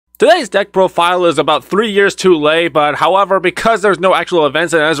Today's deck profile is about 3 years too late, but however, because there's no actual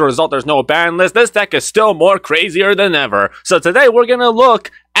events and as a result there's no ban list, this deck is still more crazier than ever. So today we're gonna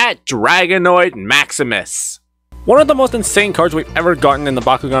look at Dragonoid Maximus. One of the most insane cards we've ever gotten in the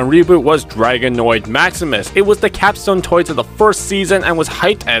Bakugan reboot was Dragonoid Maximus. It was the capstone toy to the first season and was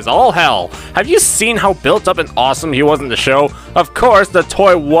hyped as all hell. Have you seen how built up and awesome he was in the show? Of course, the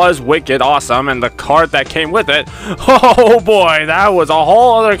toy was wicked awesome, and the card that came with it, oh boy, that was a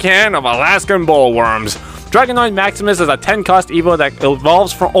whole other can of Alaskan bullworms. Dragonoid Maximus is a 10-cost Evo that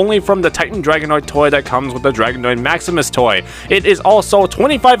evolves only from the Titan Dragonoid toy that comes with the Dragonoid Maximus toy. It is also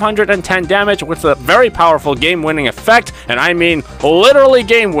 2510 damage with a very powerful game-winning effect, and I mean literally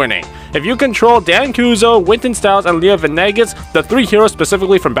game-winning. If you control Dan Kouzo, Winton Styles, and Leah Venegas, the 3 heroes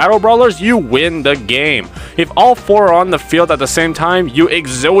specifically from Battle Brawlers, you win the game. If all 4 are on the field at the same time, you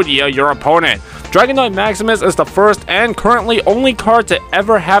Exodia your opponent. Dragonoid Maximus is the first and currently only card to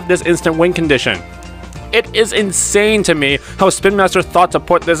ever have this instant win condition. It is insane to me how Spin Master thought to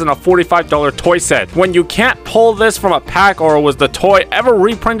put this in a $45 toy set. When you can't pull this from a pack, or was the toy ever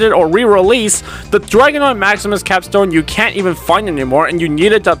reprinted or re-released, the Dragonoid Maximus capstone you can't even find anymore, and you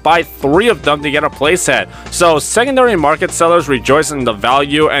needed to buy 3 of them to get a playset. So secondary market sellers rejoice in the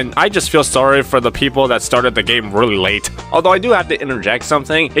value, and I just feel sorry for the people that started the game really late. Although I do have to interject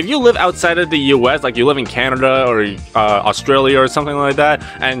something. If you live outside of the US, like you live in Canada or Australia or something like that,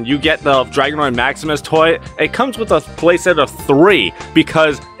 and you get the Dragonoid Maximus toy, it comes with a playset of 3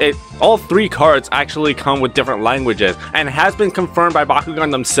 because all 3 cards actually come with different languages, and has been confirmed by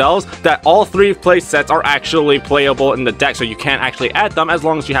Bakugan themselves that all 3 playsets are actually playable in the deck, so you can't actually add them as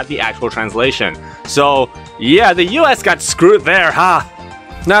long as you have the actual translation. So yeah, the US got screwed there, huh?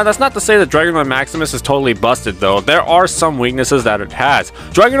 Now, that's not to say that Dragonoid Maximus is totally busted though. There are some weaknesses that it has.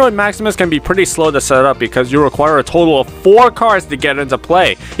 Dragonoid Maximus can be pretty slow to set up because you require a total of 4 cards to get into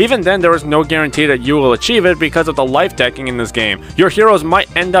play. Even then, there is no guarantee that you will achieve it because of the life decking in this game. Your heroes might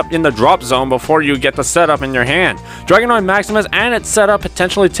end up in the drop zone before you get the setup in your hand. Dragonoid Maximus and its setup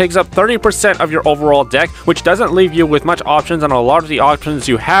potentially takes up 30% of your overall deck, which doesn't leave you with much options, and a lot of the options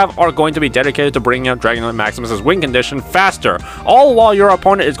you have are going to be dedicated to bringing out Dragonoid Maximus's win condition faster, all while your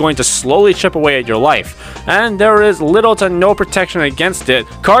opponent is going to slowly chip away at your life, and there is little to no protection against it.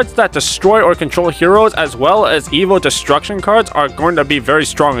 Cards that destroy or control heroes, as well as Evo destruction cards, are going to be very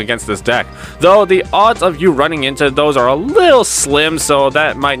strong against this deck, though the odds of you running into those are a little slim, so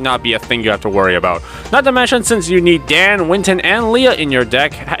that might not be a thing you have to worry about. Not to mention, since you need Dan, Winton, and Leah in your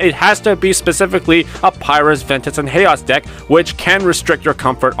deck, it has to be specifically a Pyrus, Ventus, and Chaos deck, which can restrict your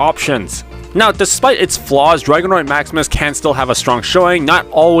comfort options. Now, despite its flaws, Dragonoid Maximus can still have a strong showing, not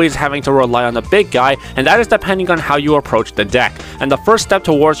always having to rely on the big guy, and that is depending on how you approach the deck. And the first step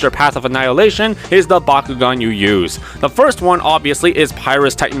towards your path of annihilation is the Bakugan you use. The first one, obviously, is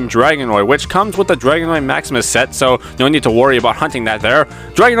Pyrus Titan Dragonoid, which comes with the Dragonoid Maximus set, so no need to worry about hunting that there.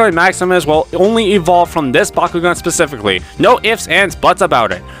 Dragonoid Maximus will only evolve from this Bakugan specifically. No ifs, ands, buts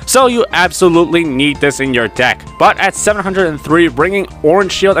about it. So you absolutely need this in your deck. But at 703, bringing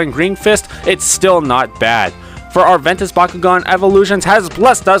Orange Shield and Green Fist, it's still not bad. For our Ventus Bakugan, Evolutions has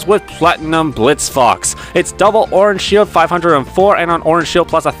blessed us with Platinum Blitz Fox. It's double Orange Shield 504 and on Orange Shield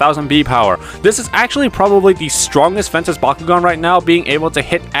plus 1000 B power. This is actually probably the strongest Ventus Bakugan right now, being able to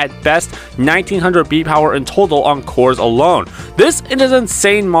hit at best 1900 B power in total on cores alone. This is an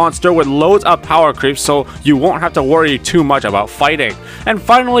insane monster with loads of power creeps, so you won't have to worry too much about fighting. And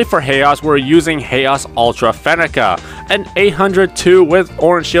finally, for Chaos, we're using Chaos Ultra Fenneca, an 802 with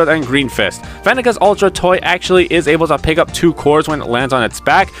Orange Shield and Green Fist. Fenneca's Ultra toy actually is able to pick up 2 cores when it lands on its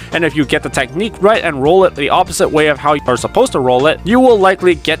back, and if you get the technique right and roll it the opposite way of how you are supposed to roll it, you will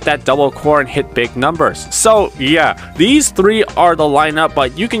likely get that double core and hit big numbers. So yeah, these 3 are the lineup,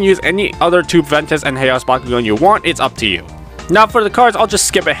 but you can use any other 2 Ventus and Chaos Bakugan you want. It's up to you. Now for the cards, I'll just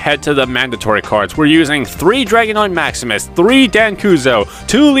skip ahead to the mandatory cards. We're using 3 Dragonoid Maximus, 3 Dan Kouzo,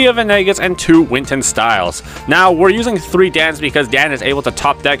 2 Leah Venegas, and 2 Winton Styles. Now, we're using 3 Dans because Dan is able to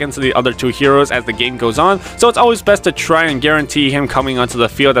top deck into the other 2 heroes as the game goes on, so it's always best to try and guarantee him coming onto the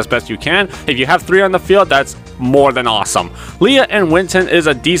field as best you can. If you have 3 on the field, that's more than awesome. Leah and Winton is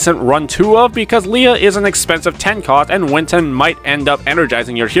a decent run 2 of because Leah is an expensive 10 cost and Winton might end up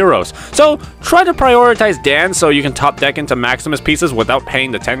energizing your heroes. So try to prioritize Dan so you can top deck into Maximus pieces without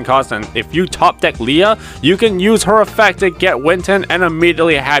paying the 10 cost, and if you top deck Leah, you can use her effect to get Winton and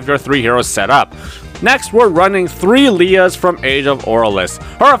immediately have your 3 heroes set up. Next, we're running 3 Leahs from Age of Aurelius.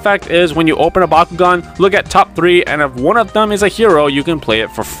 Her effect is when you open a Bakugan, look at top 3, and if one of them is a hero, you can play it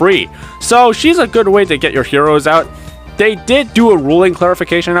for free. So she's a good way to get your heroes out. They did do a ruling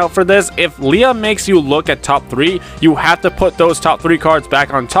clarification out for this. If Leah makes you look at top 3, you have to put those top 3 cards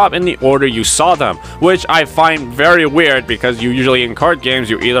back on top in the order you saw them, which I find very weird because you usually in card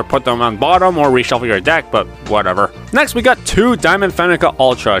games you either put them on bottom or reshuffle your deck, but whatever. Next we got 2 Diamond Fenneca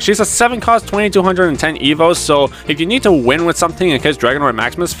Ultra. She's a 7 cost 2210 Evos, so if you need to win with something in case Dragonoid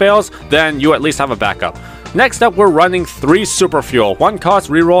Maximus fails, then you at least have a backup. Next up, we're running 3 Super Fuel. 1 cost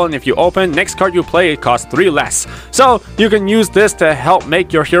reroll, and if you open, next card you play, it costs 3 less. So you can use this to help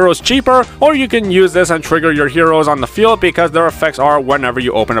make your heroes cheaper, or you can use this and trigger your heroes on the field because their effects are whenever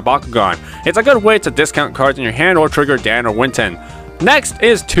you open a Bakugan. It's a good way to discount cards in your hand or trigger Dan or Winton. Next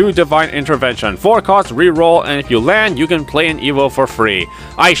is 2 Divine Intervention, 4 cost reroll, and if you land, you can play an Evo for free.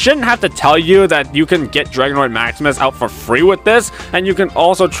 I shouldn't have to tell you that you can get Dragonoid Maximus out for free with this, and you can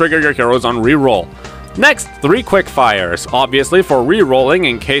also trigger your heroes on reroll. Next, 3 Quick Fires, obviously for re-rolling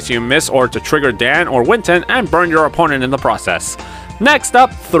in case you miss or to trigger Dan or Winton and burn your opponent in the process. Next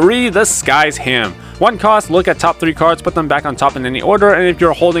up, 3 The Sky's Hymn. 1 cost, look at top 3 cards, put them back on top in any order, and if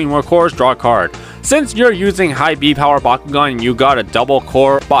you're holding more cores, draw a card. Since you're using high B power Bakugan and you got a double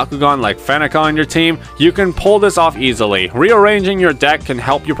core Bakugan like Fenneca on your team, you can pull this off easily. Rearranging your deck can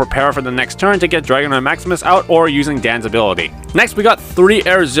help you prepare for the next turn to get Dragonoid Maximus out or using Dan's ability. Next we got 3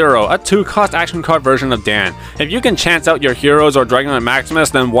 Air Zero, a 2 cost action card version of Dan. If you can chance out your heroes or Dragonoid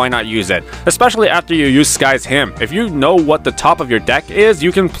Maximus, then why not use it? Especially after you use Sky's Hymn. If you know what the top of your deck is,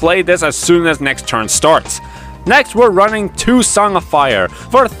 you can play this as soon as next turn starts. Next, we're running 2 Song of Fire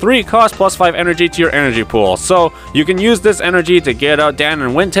for 3 cost plus 5 energy to your energy pool. So you can use this energy to get out Dan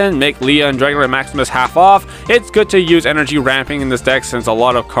and Winton, make Leah and Dragonoid Maximus half off. It's good to use energy ramping in this deck since a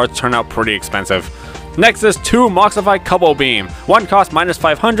lot of cards turn out pretty expensive. Next is 2 Moxify Couple Beam. 1 cost minus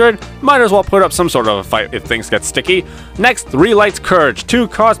 500, might as well put up some sort of a fight if things get sticky. Next, 3 Lights Courage, 2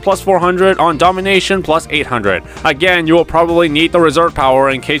 cost plus 400 on Domination plus 800. Again, you will probably need the reserve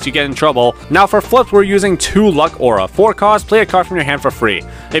power in case you get in trouble. Now for flips, we're using 2 Luck Aura. 4 cost, play a card from your hand for free.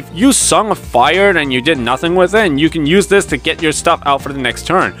 If you Song of Fired and you did nothing with it, you can use this to get your stuff out for the next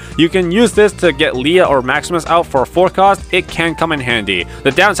turn. You can use this to get Leah or Maximus out for a 4 cost, it can come in handy.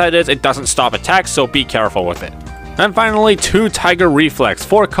 The downside is it doesn't stop attacks, so be careful with it. And finally, 2 Tiger Reflex,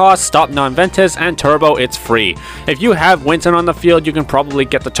 4 cost, stop non-Ventus, and Turbo, it's free. If you have Winton on the field, you can probably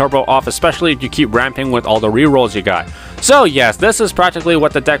get the Turbo off, especially if you keep ramping with all the rerolls you got. So yes, this is practically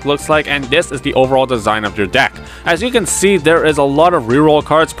what the deck looks like, and this is the overall design of your deck. As you can see, there is a lot of reroll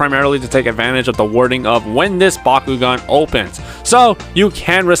cards, primarily to take advantage of the wording of when this Bakugan opens. So you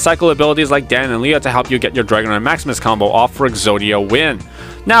can recycle abilities like Dan and Leah to help you get your Dragonoid Maximus combo off for Exodia win.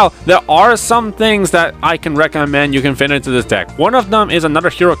 Now, there are some things that I can recommend you can fit into this deck. One of them is another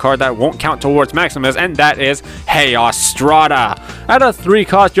hero card that won't count towards Maximus, and that is Chaos Strata. At a 3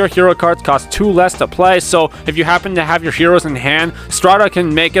 cost, your hero cards cost 2 less to play, so if you happen to have your heroes in hand, Strata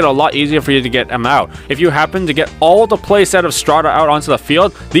can make it a lot easier for you to get them out. If you happen to get all the playset of Strata out onto the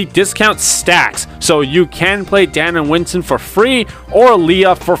field, the discount stacks, so you can play Dan and Winton for free or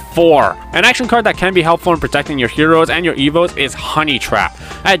Leah for 4. An action card that can be helpful in protecting your heroes and your Evos is Honey Trap.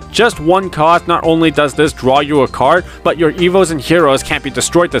 At just 1 cost, not only does this draw you a card, but your Evos and heroes can't be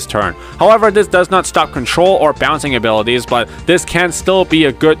destroyed this turn. However, this does not stop control or bouncing abilities, but this can still be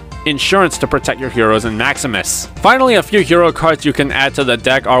a good insurance to protect your heroes and Maximus. Finally, a few hero cards you can add to the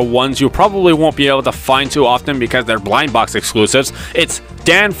deck are ones you probably won't be able to find too often because they're blind box exclusives. It's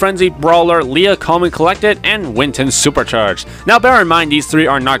Dan Frenzy Brawler, Leah Calm and Collected, and Winton Supercharged. Now bear in mind these 3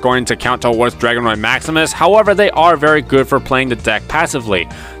 are not going to count towards Dragonoid Maximus, however they are very good for playing the deck passively.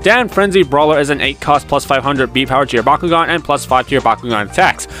 Dan Frenzy Brawler is an 8 cost plus 500 B power to your Bakugan and plus 5 to your Bakugan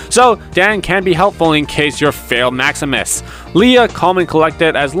attacks, so Dan can be helpful in case you're failed Maximus. Leah Calm and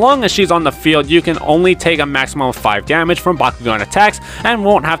Collected, as long as she's on the field, you can only take a maximum of 5 damage from Bakugan attacks and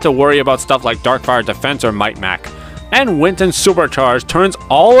won't have to worry about stuff like Darkfire Defense or Might Mac. And Winton Supercharged turns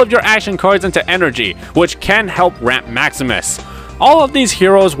all of your action cards into energy, which can help ramp Maximus. All of these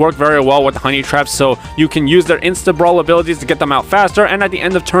heroes work very well with Honey Trap, so you can use their Insta-Brawl abilities to get them out faster, and at the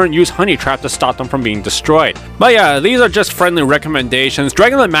end of turn, use Honey Trap to stop them from being destroyed. But yeah, these are just friendly recommendations.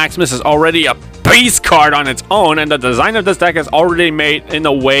 Dragonoid Maximus is already a base card on its own, and the design of this deck is already made in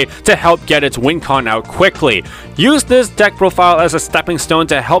a way to help get its win con out quickly. Use this deck profile as a stepping stone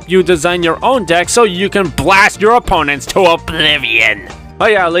to help you design your own deck so you can blast your opponents to oblivion. Oh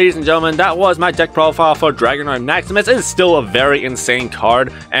yeah, ladies and gentlemen, that was my deck profile for Dragonoid Maximus. It is still a very insane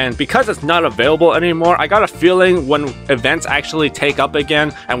card, and because it's not available anymore, I got a feeling when events actually take up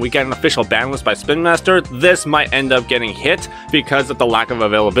again and we get an official ban list by Spin Master, this might end up getting hit because of the lack of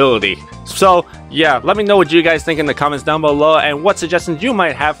availability. So yeah, let me know what you guys think in the comments down below and what suggestions you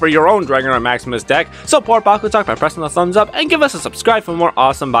might have for your own Dragonoid Maximus deck. Support BakuTalk by pressing the thumbs up and give us a subscribe for more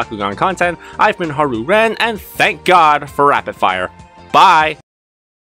awesome Bakugan content. I've been Haru, and thank God for Rapid Fire. Bye!